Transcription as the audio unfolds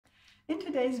In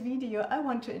today's video, I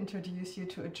want to introduce you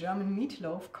to a German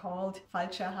meatloaf called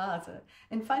Falscher Hase.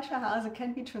 And Falscher Hase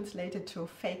can be translated to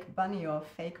fake bunny or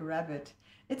fake rabbit.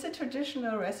 It's a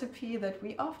traditional recipe that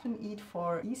we often eat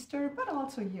for Easter, but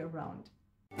also year-round.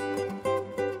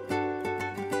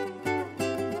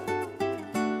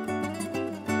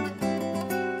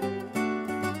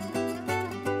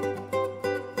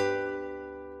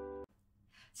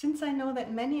 Since I know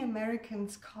that many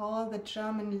Americans call the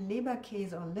German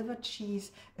Leberkäse or liver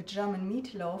cheese a German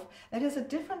meatloaf, that is a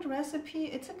different recipe.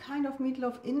 It's a kind of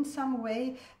meatloaf in some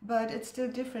way, but it's still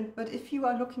different. But if you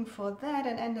are looking for that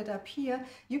and ended up here,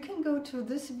 you can go to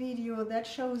this video that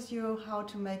shows you how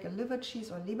to make a liver cheese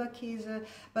or Leberkäse.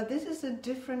 But this is a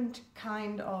different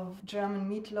kind of German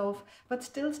meatloaf, but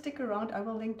still stick around. I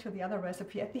will link to the other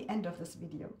recipe at the end of this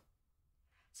video.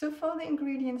 So for the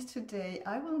ingredients today,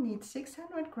 I will need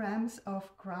 600 grams of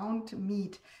ground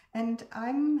meat, and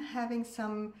I'm having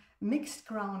some mixed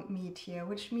ground meat here,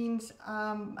 which means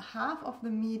half of the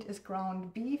meat is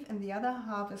ground beef and the other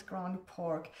half is ground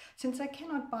pork. Since I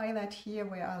cannot buy that here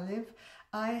where I live,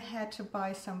 I had to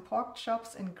buy some pork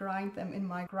chops and grind them in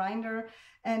my grinder,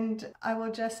 and I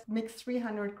will just mix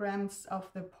 300 grams of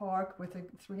the pork with the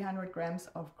 300 grams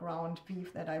of ground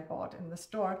beef that I bought in the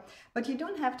store. But you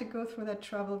don't have to go through that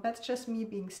trouble. That's just me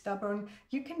being stubborn.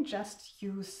 You can just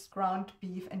use ground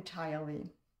beef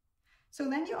entirely. So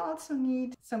then you also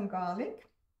need some garlic,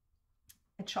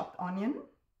 a chopped onion,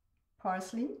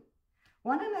 parsley,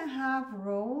 1.5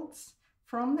 rolls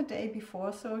from the day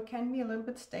before, so it can be a little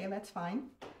bit stale, that's fine.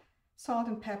 Salt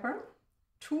and pepper,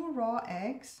 2 raw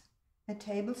eggs, a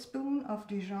tablespoon of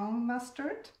Dijon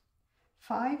mustard,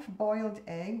 5 boiled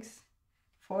eggs,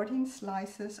 14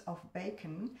 slices of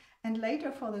bacon, and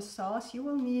later for the sauce you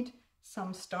will need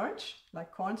some starch,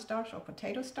 like cornstarch or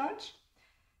potato starch.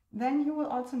 Then you will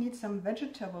also need some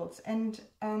vegetables, and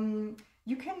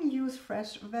you can use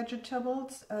fresh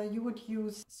vegetables. You would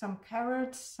use some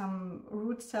carrots, some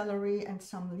root celery and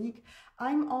some leek.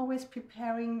 I'm always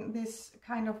preparing this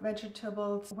kind of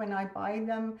vegetables when I buy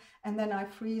them, and then I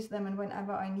freeze them, and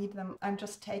whenever I need them, I'm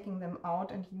just taking them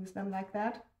out and use them like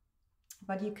that.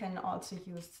 But you can also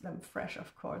use them fresh,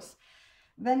 of course.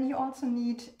 Then you also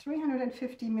need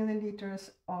 350 milliliters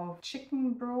of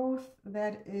chicken broth.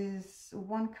 That is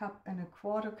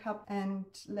 1.25 cups. And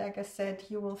like I said,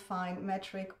 you will find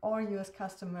metric or US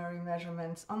customary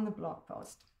measurements on the blog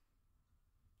post.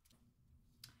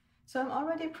 So I'm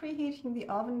already preheating the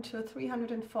oven to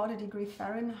 340 degrees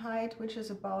Fahrenheit, which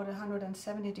is about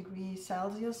 170 degrees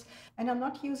Celsius. And I'm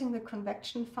not using the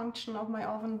convection function of my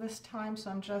oven this time,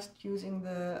 so I'm just using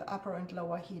the upper and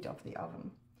lower heat of the oven.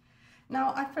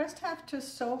 Now I first have to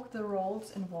soak the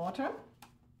rolls in water.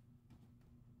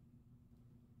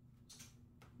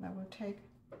 That will take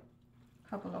a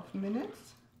couple of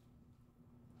minutes.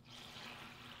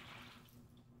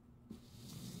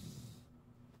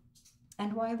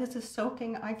 And while this is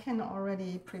soaking, I can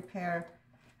already prepare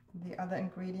the other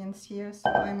ingredients here. So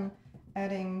I'm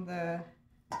adding the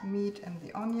meat and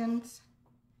the onions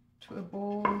to a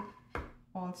bowl,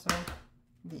 also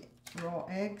the raw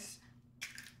eggs.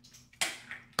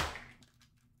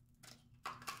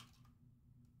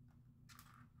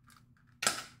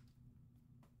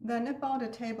 Then about a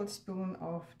tablespoon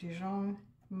of Dijon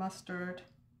mustard,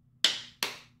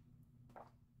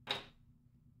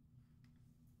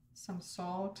 some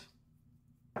salt,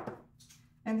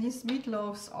 and these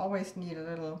meatloafs always need a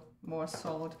little more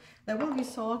salt. There will be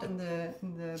salt in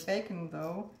the bacon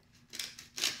though.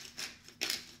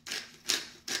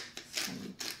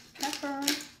 Some pepper,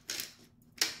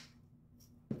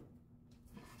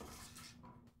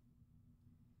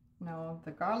 now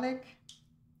the garlic.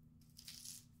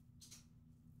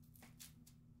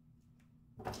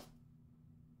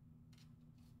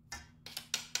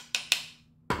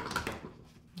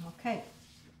 Okay,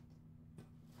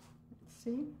 let's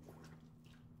see.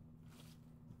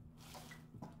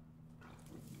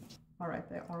 All right,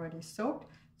 they're already soaked.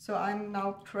 So I'm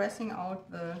now pressing out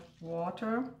the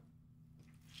water.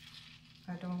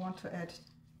 I don't want to add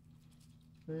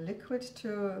liquid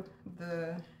to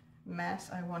the mass.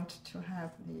 I want to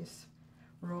have these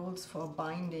rolls for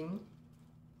binding.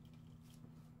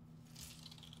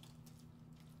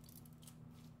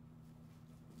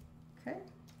 Okay,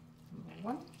 number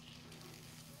 1.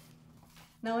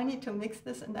 Now I need to mix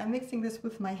this, and I'm mixing this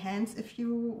with my hands. If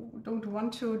you don't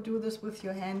want to do this with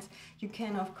your hands, you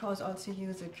can of course also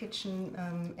use a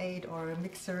kitchen aid or a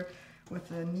mixer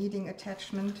with a kneading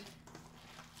attachment.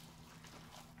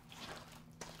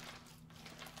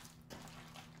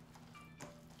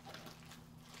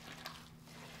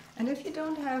 And if you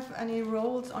don't have any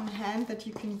rolls on hand that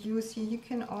you can use here, you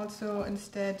can also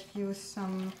instead use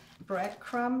some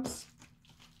breadcrumbs.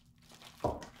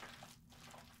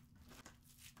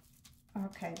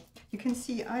 Okay, you can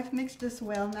see I've mixed this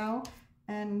well now,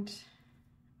 and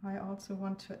I also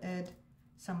want to add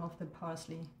some of the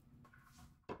parsley.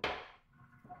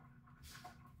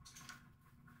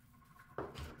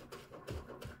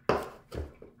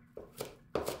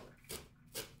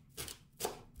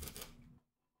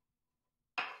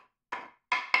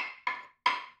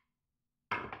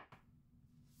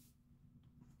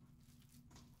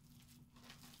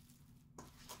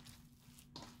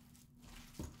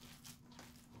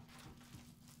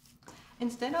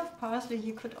 Instead of parsley,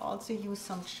 you could also use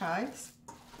some chives.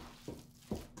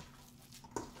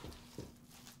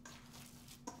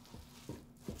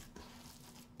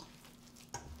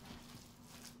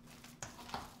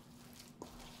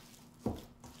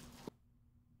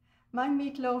 My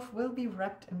meatloaf will be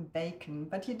wrapped in bacon,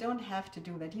 but you don't have to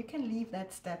do that. You can leave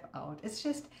that step out. It's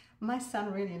just my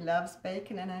son really loves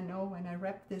bacon, and I know when I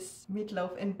wrap this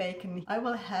meatloaf in bacon, I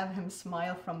will have him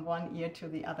smile from one ear to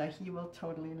the other. He will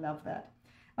totally love that.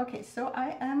 Okay, so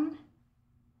I am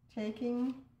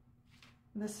taking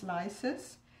the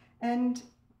slices, and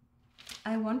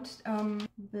I want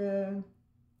the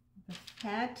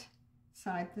fat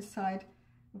side, this side,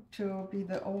 to be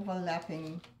the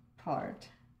overlapping part,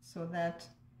 so that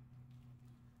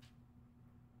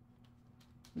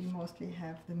we mostly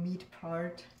have the meat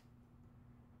part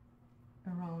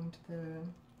around the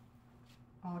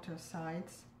outer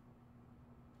sides.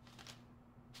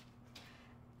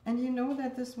 And you know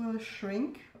that this will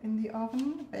shrink in the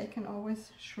oven. Bacon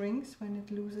always shrinks when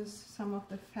it loses some of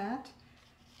the fat.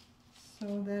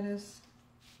 So that is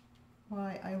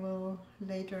why I will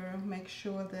later make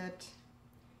sure that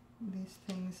these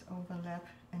things overlap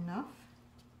enough.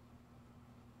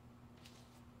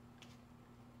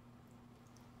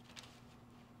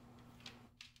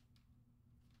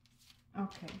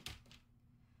 Okay,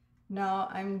 now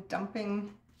I'm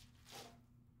dumping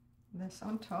this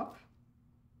on top,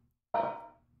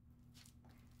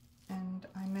 and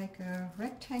I make a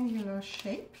rectangular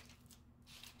shape.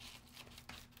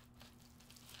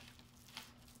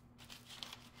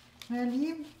 And I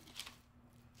leave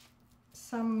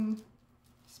some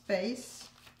space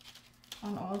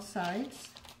on all sides,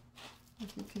 as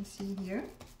you can see here.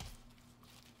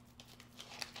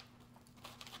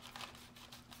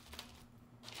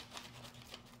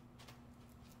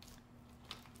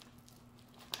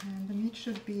 And the meat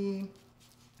should be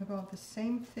about the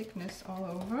same thickness all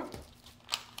over.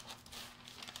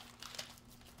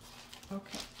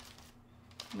 Okay,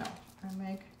 now I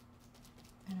make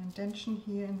an indentation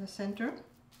here in the center.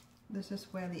 This is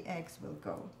where the eggs will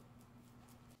go.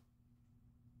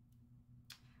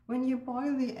 When you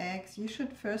boil the eggs, you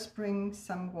should first bring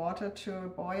some water to a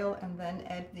boil and then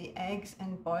add the eggs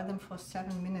and boil them for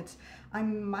 7 minutes. I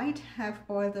might have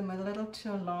boiled them a little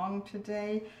too long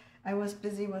today. I was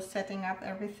busy with setting up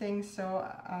everything, so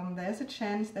there's a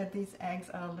chance that these eggs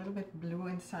are a little bit blue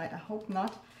inside. I hope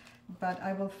not, but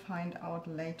I will find out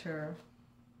later.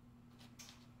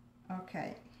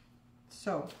 Okay,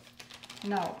 so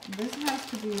now this has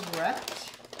to be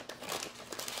wrapped,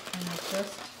 and I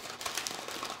just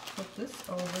put this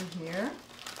over here.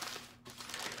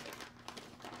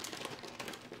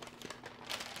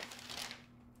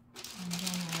 And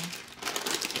then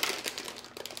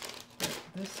I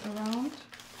put this around.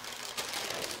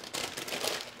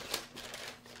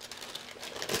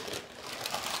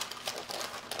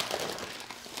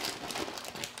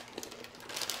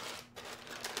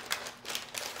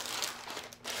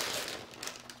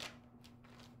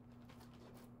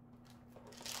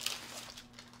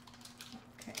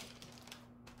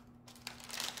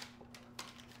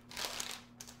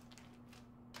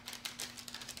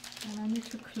 And I need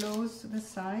to close the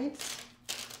sides.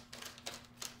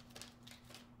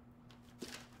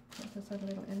 There's a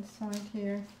little inside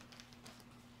here.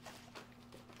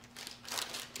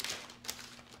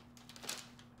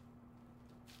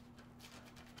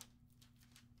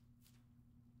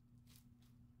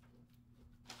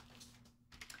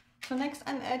 So next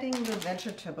I'm adding the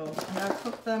vegetables, and I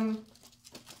put them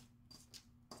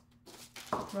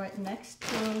right next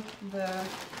to the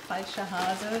Falscher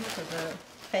Hase, to the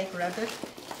fake rabbit,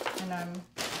 and I'm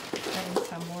adding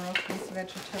some more of these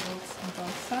vegetables on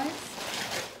both sides.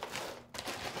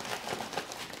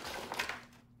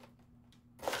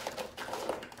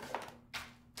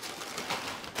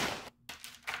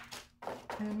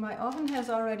 And my oven has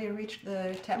already reached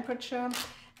the temperature,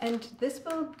 and this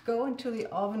will go into the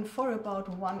oven for about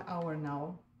 1 hour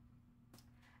now.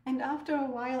 And after a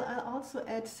while, I'll also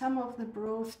add some of the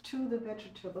broth to the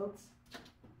vegetables.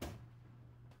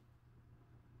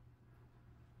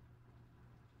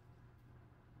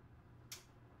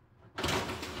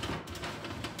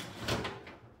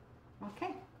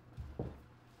 Okay.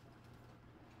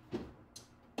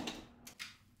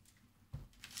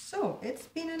 So it's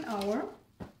been an hour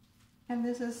and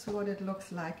this is what it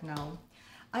looks like now.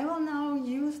 I will now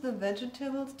use the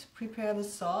vegetables to prepare the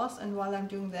sauce, and while I'm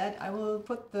doing that I will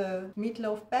put the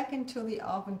meatloaf back into the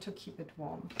oven to keep it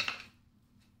warm.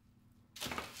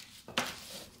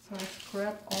 So I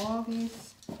scrap all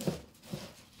these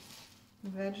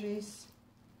veggies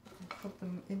and put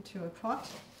them into a pot.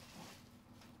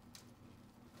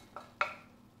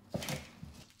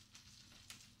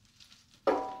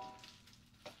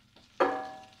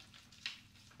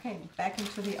 Okay, back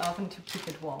into the oven to keep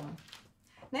it warm.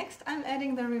 Next, I'm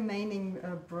adding the remaining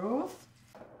broth.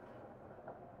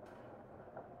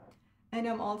 And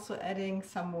I'm also adding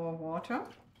some more water.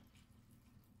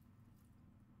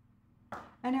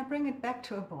 And I bring it back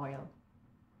to a boil.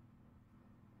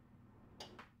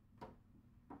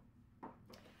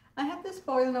 I had this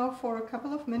boil now for a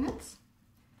couple of minutes.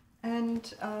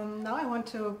 And now I want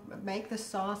to make the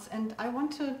sauce, and I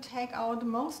want to take out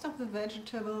most of the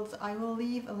vegetables. I will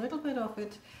leave a little bit of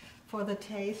it for the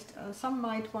taste. Some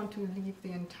might want to leave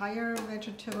the entire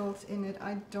vegetables in it.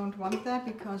 I don't want that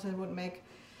because it would make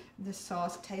the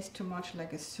sauce taste too much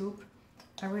like a soup.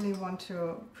 I really want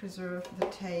to preserve the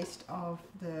taste of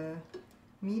the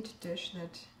meat dish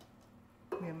that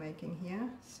we are making here.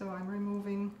 So I'm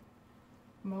removing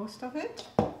most of it.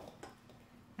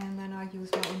 And then I use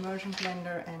my immersion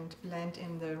blender and blend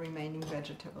in the remaining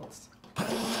vegetables.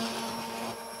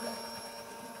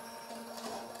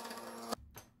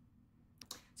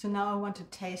 So now I want to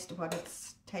taste what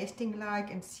it's tasting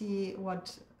like and see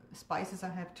what spices I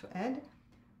have to add.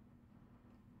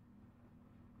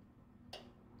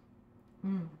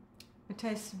 It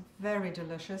tastes very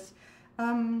delicious.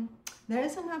 There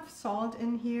is enough salt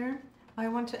in here. I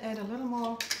want to add a little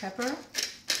more pepper.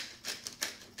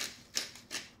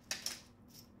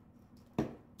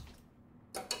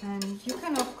 And you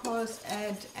can of course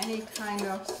add any kind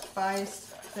of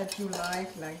spice that you like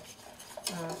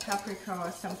paprika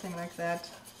or something like that.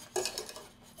 Give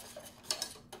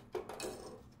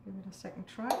it a second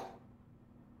try.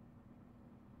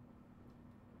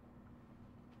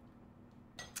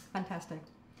 Fantastic.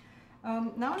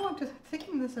 Now I want to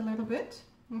thicken this a little bit,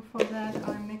 and for that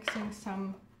I'm mixing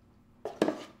some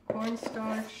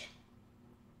cornstarch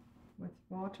with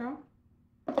water.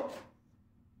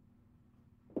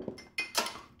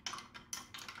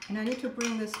 And I need to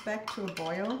bring this back to a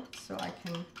boil so I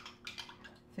can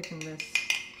thicken this.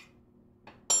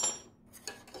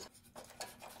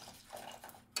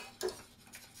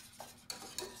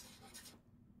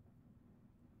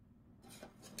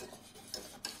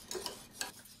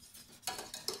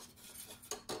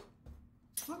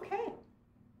 Okay,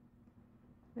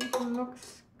 it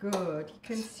looks good. You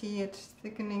can see it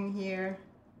thickening here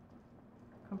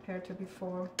compared to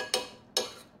before.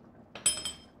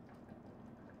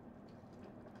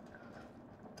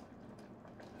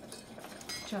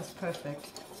 Just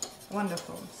perfect.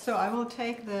 Wonderful. So I will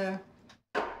take the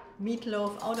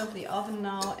meatloaf out of the oven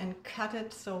now and cut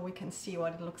it so we can see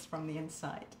what it looks from the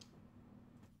inside.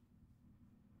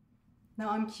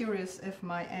 Now I'm curious if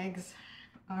my eggs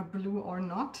are blue or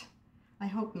not. I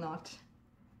hope not.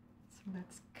 So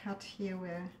let's cut here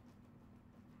where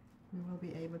we will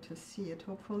be able to see it,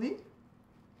 hopefully.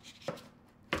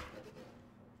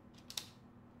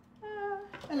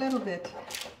 A little bit.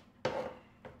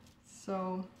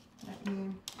 So let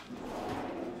me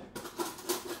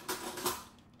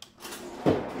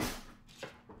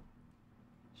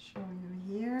show you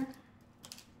here.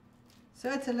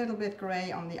 So it's a little bit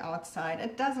gray on the outside.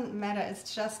 It doesn't matter,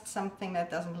 it's just something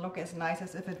that doesn't look as nice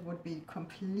as if it would be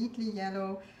completely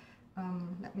yellow.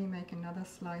 Let me make another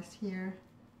slice here.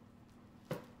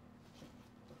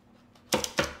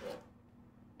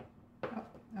 Oh,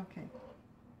 okay.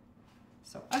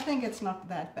 So I think it's not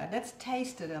that bad. Let's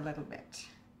taste it a little bit.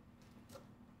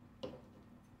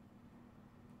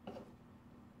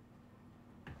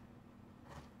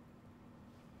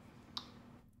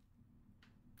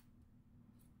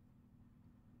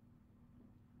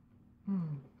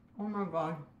 Oh my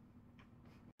God.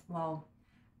 Wow.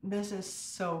 This is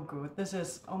so good. This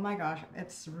is, oh my gosh,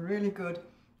 it's really good.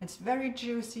 It's very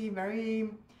juicy, very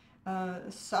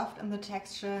soft in the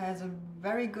texture, has a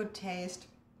very good taste.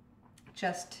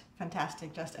 Just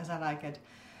fantastic, just as I like it.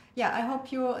 Yeah, I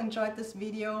hope you enjoyed this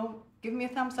video. Give me a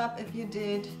thumbs up if you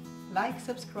did. like,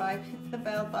 subscribe, hit the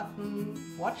bell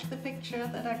button, watch the pictures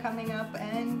that are coming up,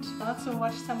 and also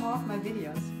watch some more of my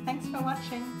videos. Thanks for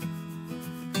watching.